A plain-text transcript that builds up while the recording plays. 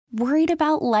Worried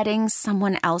about letting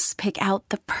someone else pick out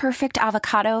the perfect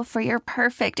avocado for your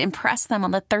perfect impress them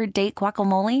on the third date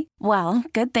guacamole? Well,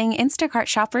 good thing Instacart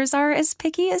shoppers are as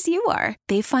picky as you are.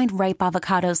 They find ripe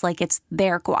avocados like it's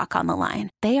their guac on the line.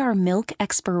 They are milk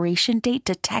expiration date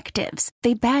detectives.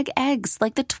 They bag eggs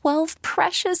like the 12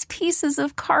 precious pieces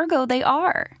of cargo they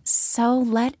are. So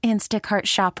let Instacart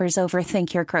shoppers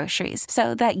overthink your groceries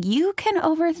so that you can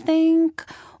overthink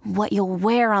what you'll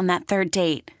wear on that third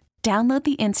date. Download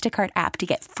the Instacart app to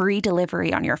get free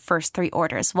delivery on your first 3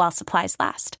 orders while supplies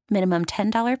last. Minimum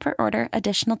 $10 per order.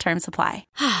 Additional terms apply.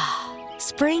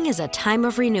 Spring is a time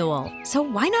of renewal, so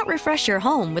why not refresh your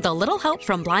home with a little help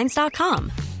from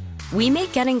Blinds.com? We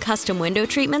make getting custom window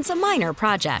treatments a minor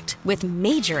project with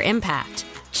major impact.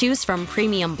 Choose from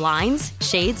premium blinds,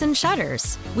 shades, and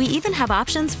shutters. We even have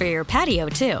options for your patio,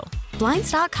 too.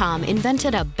 Blinds.com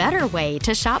invented a better way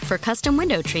to shop for custom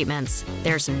window treatments.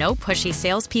 There's no pushy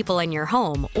salespeople in your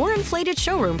home or inflated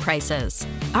showroom prices.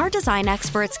 Our design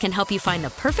experts can help you find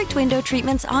the perfect window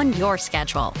treatments on your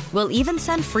schedule. We'll even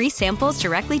send free samples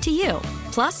directly to you.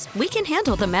 Plus, we can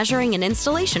handle the measuring and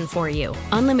installation for you.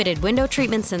 Unlimited window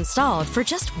treatments installed for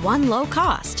just one low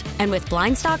cost. And with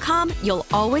Blinds.com, you'll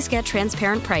always get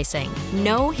transparent pricing.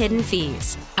 No hidden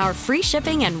fees. Our free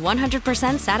shipping and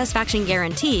 100% satisfaction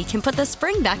guarantee can put the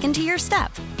spring back into your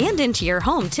step and into your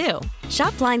home, too.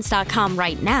 Shop Blinds.com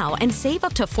right now and save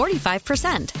up to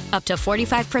 45%. Up to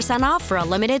 45% off for a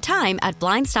limited time at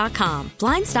Blinds.com.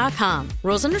 Blinds.com.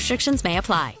 Rules and restrictions may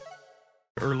apply.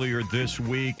 Earlier this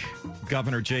week,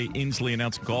 Governor Jay Inslee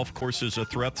announced golf courses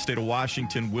throughout the state of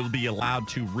Washington will be allowed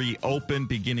to reopen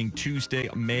beginning Tuesday,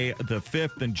 May the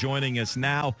 5th. And joining us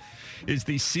now is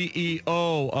the CEO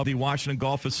of the Washington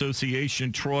Golf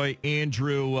Association, Troy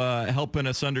Andrew, helping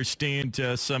us understand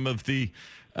some of the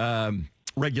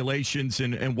regulations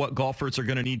and what golfers are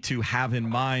going to need to have in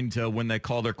mind when they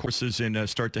call their courses and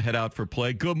start to head out for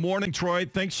play. Good morning, Troy.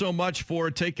 Thanks so much for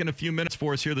taking a few minutes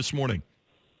for us here this morning.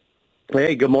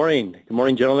 Hey, good morning. Good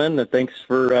morning, gentlemen. And thanks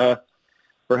for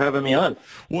having me on.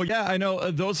 Well, yeah, I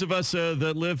know those of us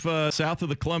that live south of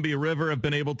the Columbia River have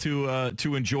been able to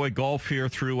enjoy golf here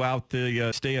throughout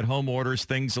the stay-at-home orders.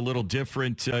 Things a little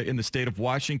different in the state of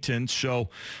Washington. So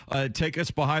take us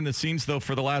behind the scenes, though,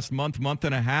 for the last month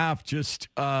and a half, just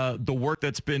the work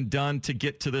that's been done to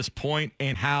get to this point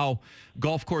and how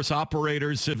golf course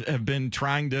operators have been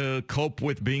trying to cope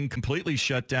with being completely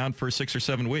shut down for 6 or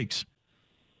 7 weeks.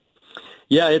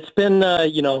 Yeah, it's been,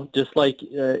 just like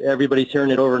everybody's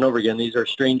hearing it over and over again, these are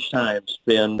strange times.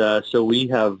 And so we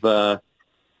have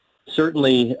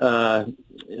certainly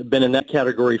been in that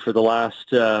category for the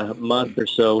last month or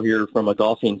so here from a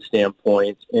golfing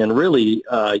standpoint. And really,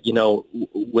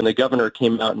 when the governor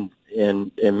came out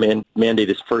and mandated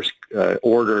his first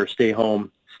order, stay home,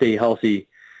 stay healthy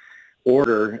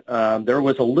order, there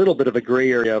was a little bit of a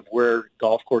gray area of where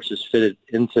golf courses fitted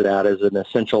into that as an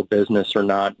essential business or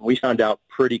not. We found out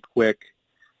pretty quick,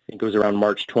 I think it was around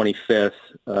March 25th,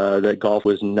 that golf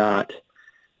was not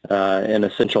an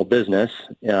essential business,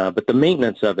 but the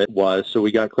maintenance of it was. So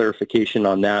we got clarification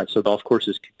on that. So golf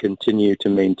courses could continue to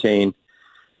maintain,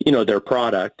 their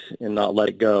product and not let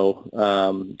it go.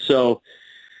 So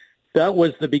that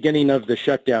was the beginning of the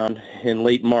shutdown in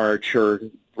late March, or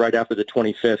right after the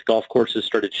 25th. Golf courses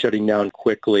started shutting down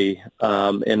quickly.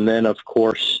 And then, of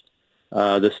course,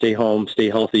 the stay home, stay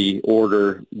healthy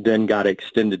order then got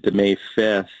extended to May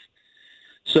 5th.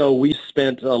 So we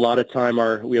spent a lot of time,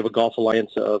 we have a Golf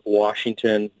Alliance of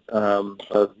Washington,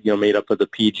 made up of the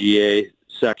PGA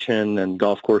section and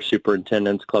golf course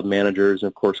superintendents, club managers, and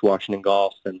of course, Washington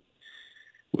Golf. And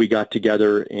we got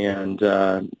together and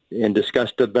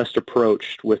discussed the best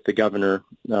approach with the governor.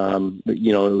 It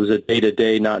was a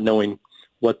day-to-day, not knowing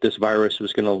what this virus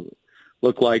was going to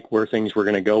look like, where things were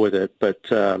going to go with it.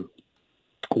 But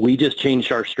we just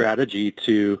changed our strategy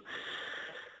to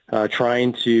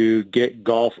trying to get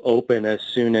golf open as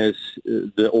soon as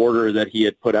the order that he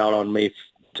had put out on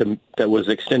that was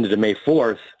extended to May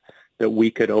 4th, that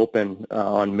we could open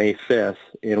on May 5th.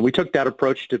 And we took that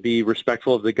approach to be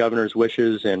respectful of the governor's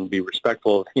wishes and be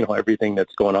respectful of, everything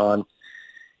that's going on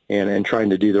and trying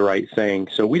to do the right thing.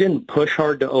 So we didn't push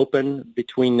hard to open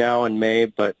between now and May,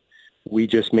 but we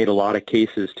just made a lot of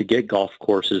cases to get golf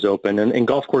courses open. And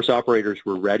golf course operators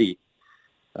were ready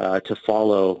to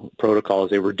follow protocols.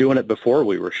 They were doing it before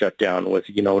we were shut down with,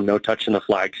 no touching the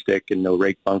flagstick and no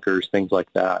rake bunkers, things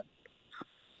like that.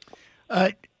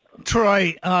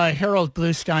 Troy, Harold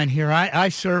Bluestein here. I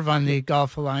serve on the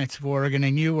Golf Alliance of Oregon,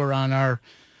 and you were on our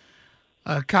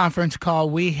conference call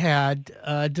we had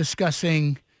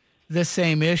discussing the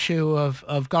same issue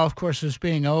of golf courses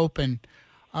being open.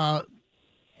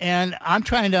 And I'm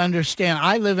trying to understand.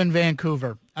 I live in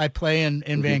Vancouver. I play in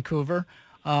Vancouver.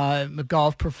 I'm a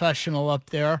golf professional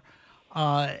up there.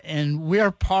 And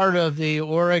we're part of the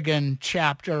Oregon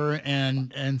chapter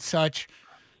and such.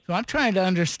 So I'm trying to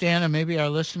understand, and maybe our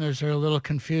listeners are a little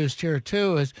confused here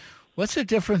too, is what's the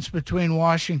difference between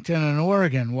Washington and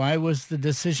Oregon? Why was the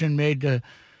decision made to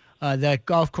that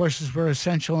golf courses were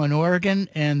essential in Oregon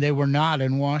and they were not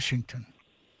in Washington?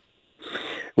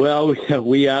 Well,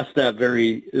 we asked that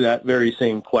very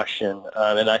same question,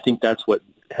 and I think that's what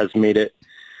has made it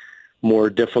more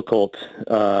difficult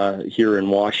here in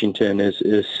Washington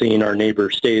is seeing our neighbor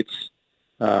states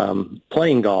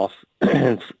playing golf.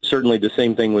 And certainly the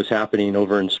same thing was happening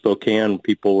over in Spokane.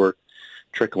 People were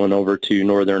trickling over to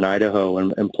northern Idaho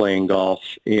and playing golf.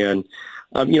 And,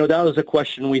 that was a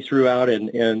question we threw out, and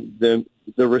the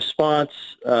response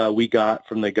we got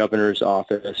from the governor's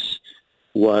office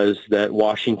was that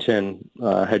Washington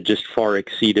had just far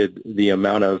exceeded the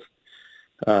amount of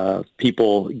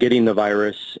people getting the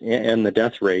virus, and the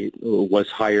death rate was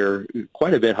higher,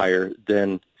 quite a bit higher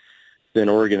than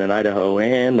Oregon and Idaho.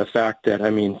 And the fact that,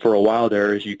 for a while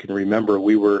there, as you can remember,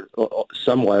 we were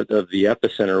somewhat of the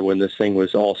epicenter when this thing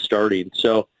was all starting.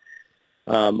 So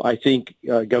I think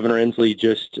Governor Inslee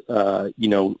just,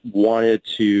 wanted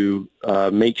to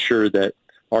make sure that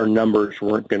our numbers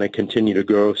weren't going to continue to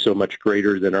grow so much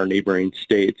greater than our neighboring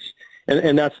states.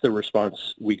 And that's the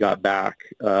response we got back,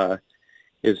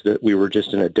 is that we were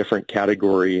just in a different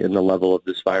category in the level of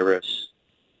this virus.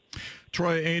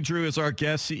 Troy Andrew is our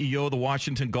guest, CEO of the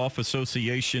Washington Golf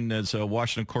Association, as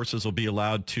Washington courses will be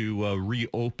allowed to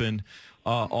reopen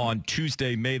on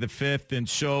Tuesday, May the 5th. And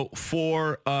so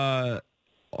for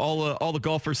all the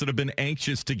golfers that have been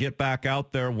anxious to get back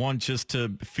out there, one, just to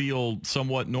feel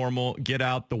somewhat normal, get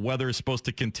out. The weather is supposed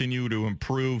to continue to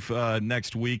improve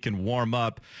next week and warm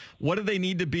up. What do they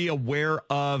need to be aware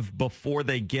of before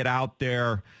they get out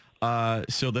there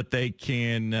so that they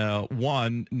can,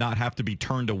 one, not have to be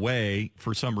turned away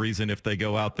for some reason if they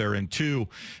go out there, and two,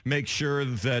 make sure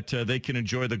that they can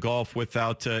enjoy the golf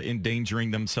without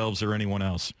endangering themselves or anyone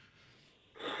else?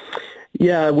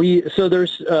 Yeah, so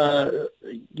there's,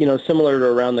 similar to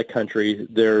around the country,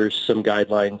 there's some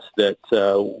guidelines that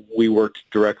we worked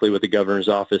directly with the governor's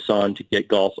office on to get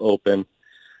golf open.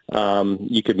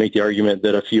 You could make the argument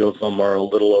that a few of them are a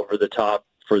little over the top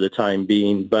for the time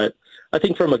being, but I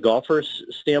think from a golfer's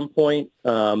standpoint,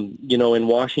 in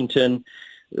Washington,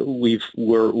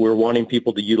 we're wanting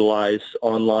people to utilize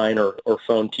online or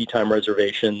phone tee time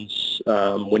reservations.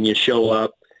 When you show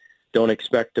up, don't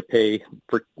expect to pay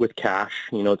with cash.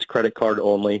 It's credit card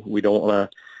only. We don't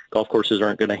want to. Golf courses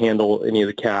aren't going to handle any of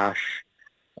the cash.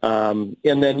 And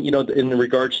then, in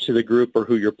regards to the group or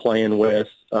who you're playing with,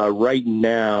 right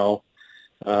now,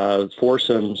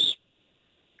 foursomes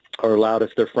are allowed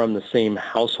if they're from the same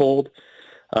household.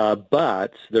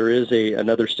 But there is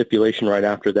another stipulation right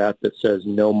after that says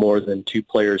no more than 2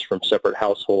 players from separate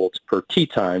households per tee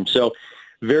time. So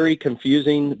very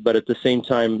confusing, but at the same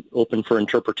time open for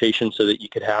interpretation so that you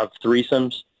could have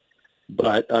threesomes,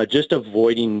 but just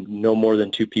avoiding no more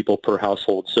than 2 people per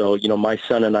household. So, my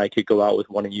son and I could go out with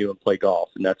one of you and play golf,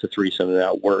 and that's a threesome, and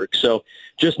that works. So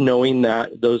just knowing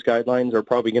that those guidelines are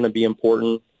probably going to be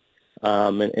important,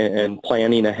 and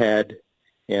planning ahead,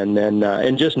 and then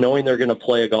and just knowing they're going to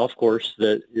play a golf course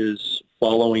that is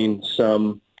following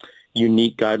some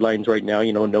unique guidelines right now,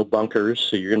 no bunkers.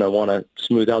 So you're going to want to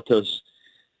smooth out those.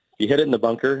 If you hit it in the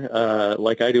bunker,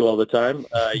 like I do all the time,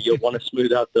 you'll want to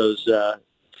smooth out those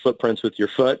footprints with your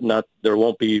foot. There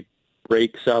won't be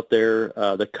breaks out there.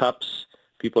 The cups,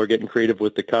 people are getting creative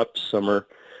with the cups. Some are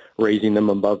raising them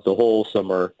above the hole.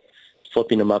 Some are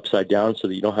flipping them upside down so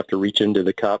that you don't have to reach into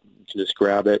the cup. You can just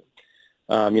grab it.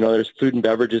 There's food and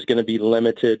beverage is going to be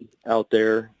limited out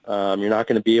there. You're not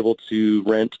going to be able to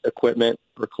rent equipment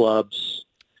or clubs.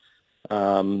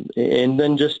 And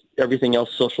then just everything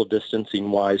else social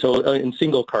distancing wise. So and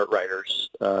single cart riders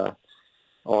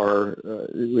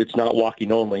it's not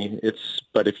walking only.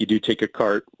 But if you do take a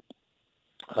cart,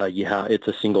 it's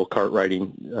a single cart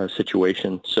riding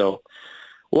situation. So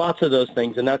lots of those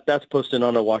things, and that's posted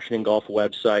on the Washington Golf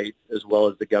website as well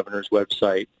as the governor's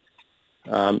website.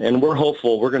 And we're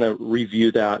hopeful. We're going to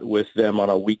review that with them on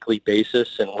a weekly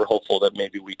basis, and we're hopeful that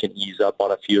maybe we can ease up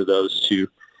on a few of those to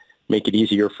make it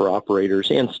easier for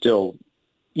operators and still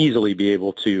easily be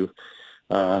able to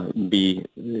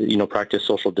practice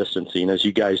social distancing. As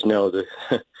you guys know, the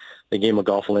game of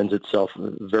golf lends itself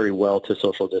very well to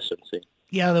social distancing.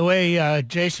 Yeah, the way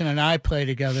Jason and I play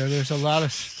together, there's a lot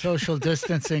of social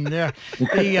distancing there.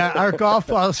 Our golf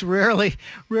balls rarely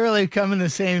come in the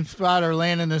same spot or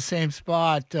land in the same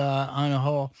spot on a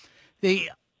hole.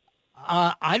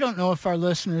 I don't know if our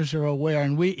listeners are aware,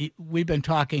 and we've been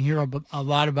talking here a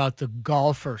lot about the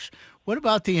golfers. What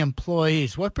about the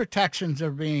employees? What protections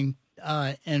are being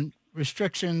and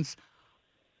restrictions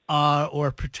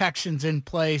or protections in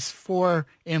place for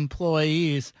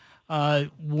employees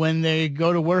when they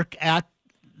go to work at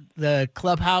the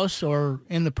clubhouse or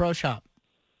in the pro shop?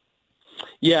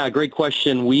 Yeah, great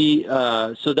question. We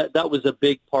so that was a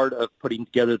big part of putting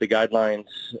together the guidelines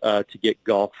to get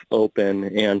golf open.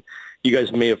 And you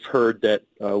guys may have heard that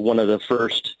one of the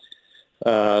first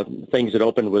things that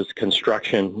opened was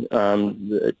construction,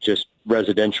 just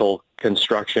residential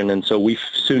construction. And so we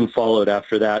soon followed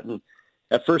after that. And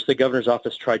at first, the governor's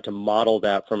office tried to model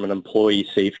that from an employee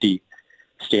safety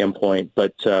standpoint.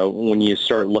 But when you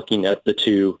start looking at the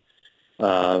two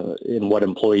in what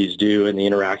employees do and the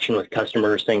interaction with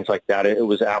customers, things like that, it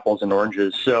was apples and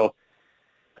oranges. So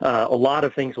a lot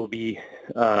of things will be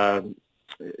a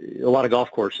lot of golf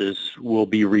courses will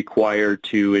be required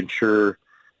to ensure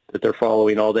that they're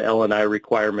following all the L&I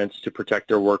requirements to protect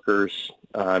their workers,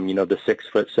 the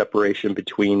 6-foot separation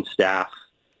between staff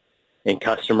and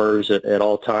customers at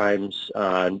all times.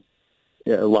 A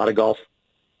lot of golf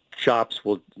shops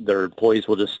their employees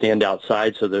will just stand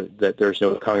outside so that there's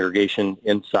no congregation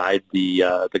inside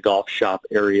the golf shop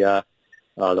area.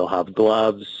 They'll have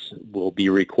gloves, will be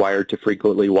required to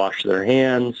frequently wash their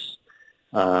hands.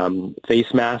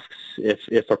 Face masks,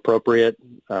 if appropriate.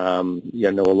 A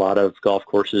lot of golf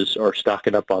courses are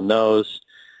stocking up on those.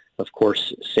 Of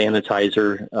course,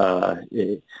 sanitizer,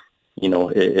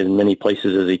 in many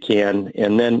places as they can.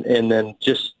 And then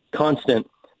just constant,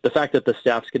 the fact that the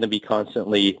staff's going to be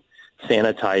constantly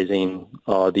sanitizing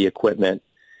the equipment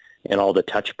and all the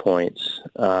touch points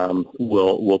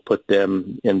will put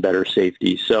them in better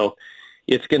safety. So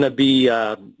it's going to be,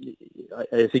 I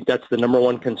think that's the number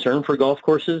one concern for golf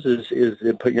courses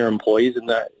is put your employees in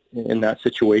that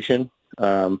situation.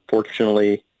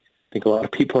 Fortunately, I think a lot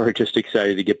of people are just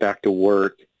excited to get back to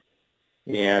work,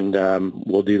 and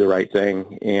we'll do the right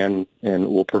thing, and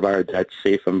we'll provide that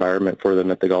safe environment for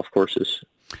them at the golf courses.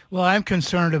 Well, I'm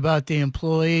concerned about the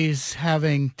employees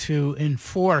having to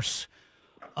enforce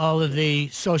all of the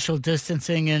social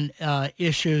distancing and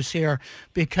issues here,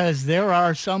 because there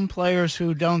are some players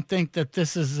who don't think that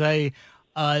this is that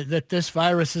this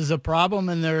virus is a problem,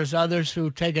 and there's others who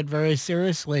take it very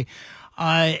seriously.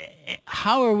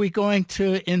 How are we going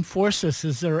to enforce this?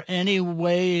 Is there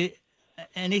anything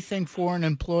for an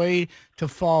employee to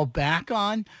fall back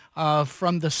on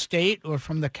from the state or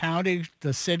from the county,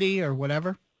 the city, or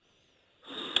whatever?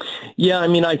 Yeah,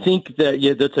 I think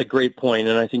that, that's a great point.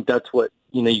 And I think that's what,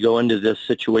 you go into this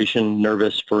situation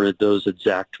nervous for those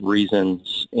exact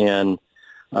reasons. And,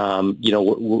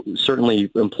 certainly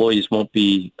employees won't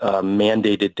be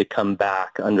mandated to come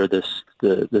back under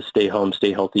the stay home,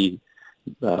 stay healthy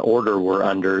order we're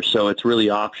under. So it's really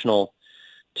optional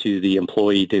to the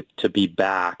employee to be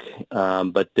back.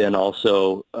 But then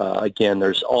also, again,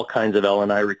 there's all kinds of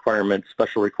L&I requirements,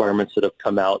 special requirements that have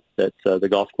come out that the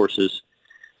golf courses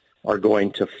are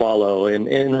going to follow. And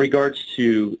in regards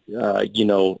to,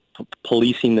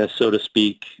 policing this, so to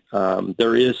speak,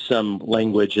 there is some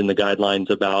language in the guidelines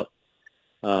about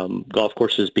golf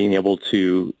courses being able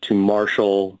to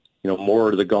marshal,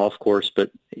 more of the golf course, but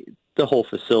the whole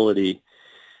facility,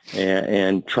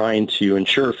 and trying to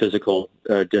ensure physical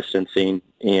distancing.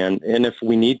 And if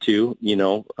we need to,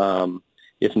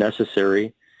 if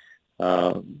necessary,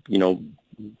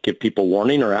 give people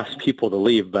warning or ask people to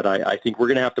leave. But I think we're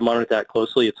going to have to monitor that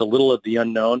closely. It's a little of the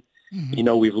unknown.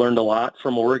 Mm-hmm. We've learned a lot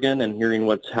from Oregon and hearing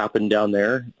what's happened down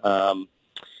there,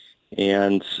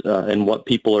 and what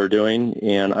people are doing.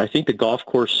 And I think the golf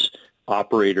course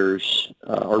operators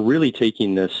are really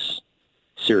taking this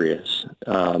serious.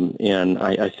 And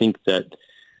I think that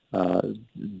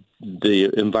the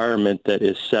environment that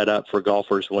is set up for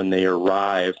golfers when they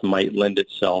arrive might lend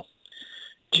itself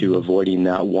to avoiding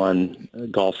that one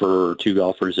golfer or two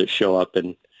golfers that show up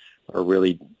and are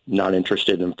really not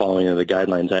interested in following the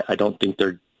guidelines. I don't think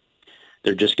they're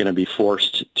just going to be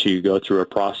forced to go through a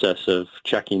process of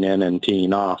checking in and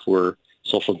teeing off where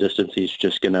social distancing is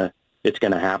just going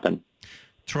to happen.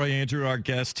 Troy Andrew, our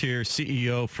guest here,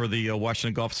 CEO for the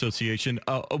Washington Golf Association.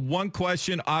 One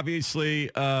question, obviously,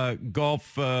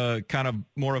 golf kind of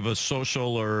more of a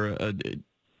social or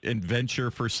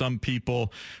adventure for some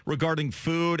people regarding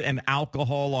food and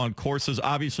alcohol on courses.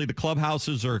 Obviously, the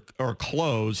clubhouses are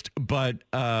closed, but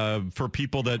for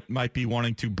people that might be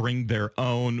wanting to bring their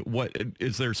own, what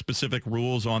is there specific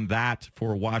rules on that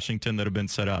for Washington that have been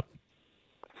set up?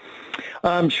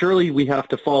 Surely we have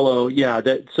to follow,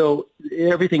 so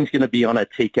everything's going to be on a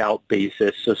takeout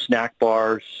basis. So snack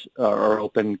bars are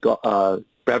open.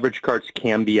 Beverage carts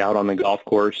can be out on the golf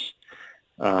course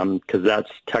because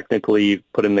that's technically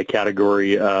put in the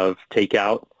category of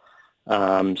takeout.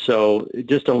 So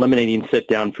just eliminating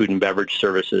sit-down food and beverage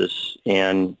services,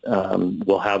 and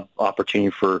we'll have opportunity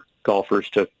for golfers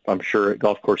to, I'm sure, at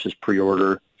golf courses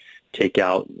pre-order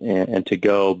takeout and to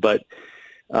go. But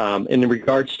in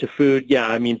regards to food,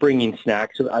 bringing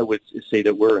snacks, I would say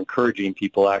that we're encouraging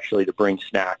people actually to bring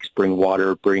snacks, bring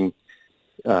water, bring,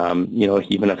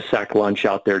 even a sack lunch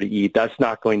out there to eat. That's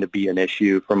not going to be an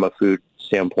issue from a food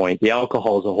standpoint. The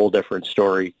alcohol is a whole different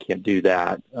story. Can't do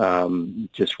that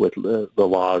just with the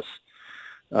laws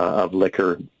of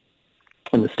liquor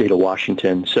in the state of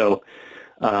Washington. So,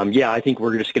 I think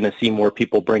we're just going to see more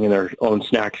people bringing their own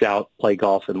snacks out, play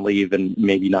golf, and leave, and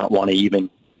maybe not want to even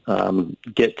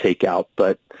get takeout,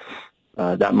 but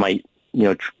that might,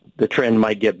 the trend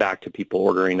might get back to people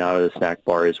ordering out of the snack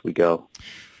bar as we go.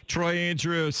 Troy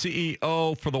Andrew,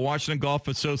 CEO for the Washington Golf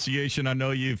Association. I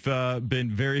know you've been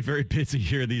very, very busy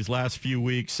here these last few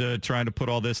weeks trying to put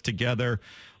all this together.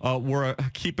 We're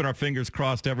keeping our fingers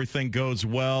crossed everything goes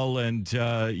well, and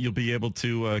you'll be able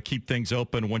to keep things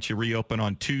open once you reopen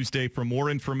on Tuesday. For more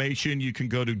information, you can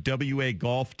go to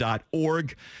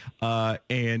wagolf.org,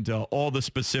 and all the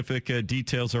specific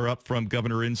details are up from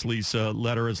Governor Inslee's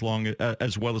letter,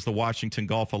 as well as the Washington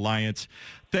Golf Alliance.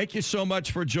 Thank you so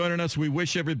much for joining us. We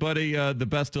wish everybody the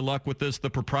best of luck with this,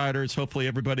 the proprietors. Hopefully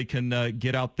everybody can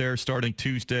get out there starting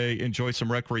Tuesday, enjoy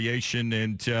some recreation,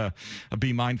 and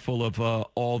be mindful of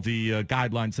all the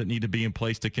guidelines that need to be in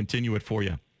place to continue it for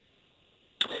you.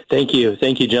 Thank you.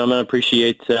 Thank you, gentlemen. I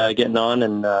appreciate getting on,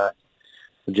 and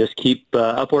just keep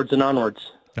upwards and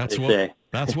onwards. That's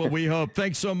what we hope.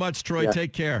 Thanks so much, Troy. Yeah.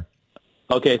 Take care.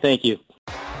 Okay, thank you.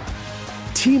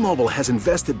 T-Mobile has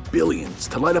invested billions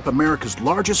to light up America's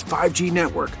largest 5G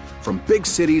network, from big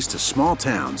cities to small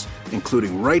towns,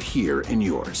 including right here in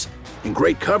yours. And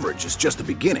great coverage is just the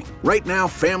beginning. Right now,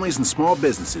 families and small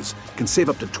businesses can save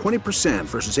up to 20%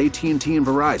 versus AT&T and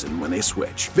Verizon when they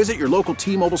switch. Visit your local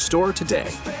T-Mobile store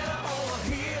today.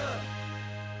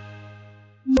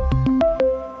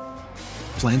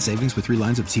 Plan savings with 3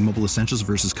 lines of T-Mobile Essentials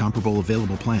versus comparable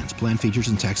available plans. Plan features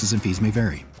and taxes and fees may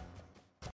vary.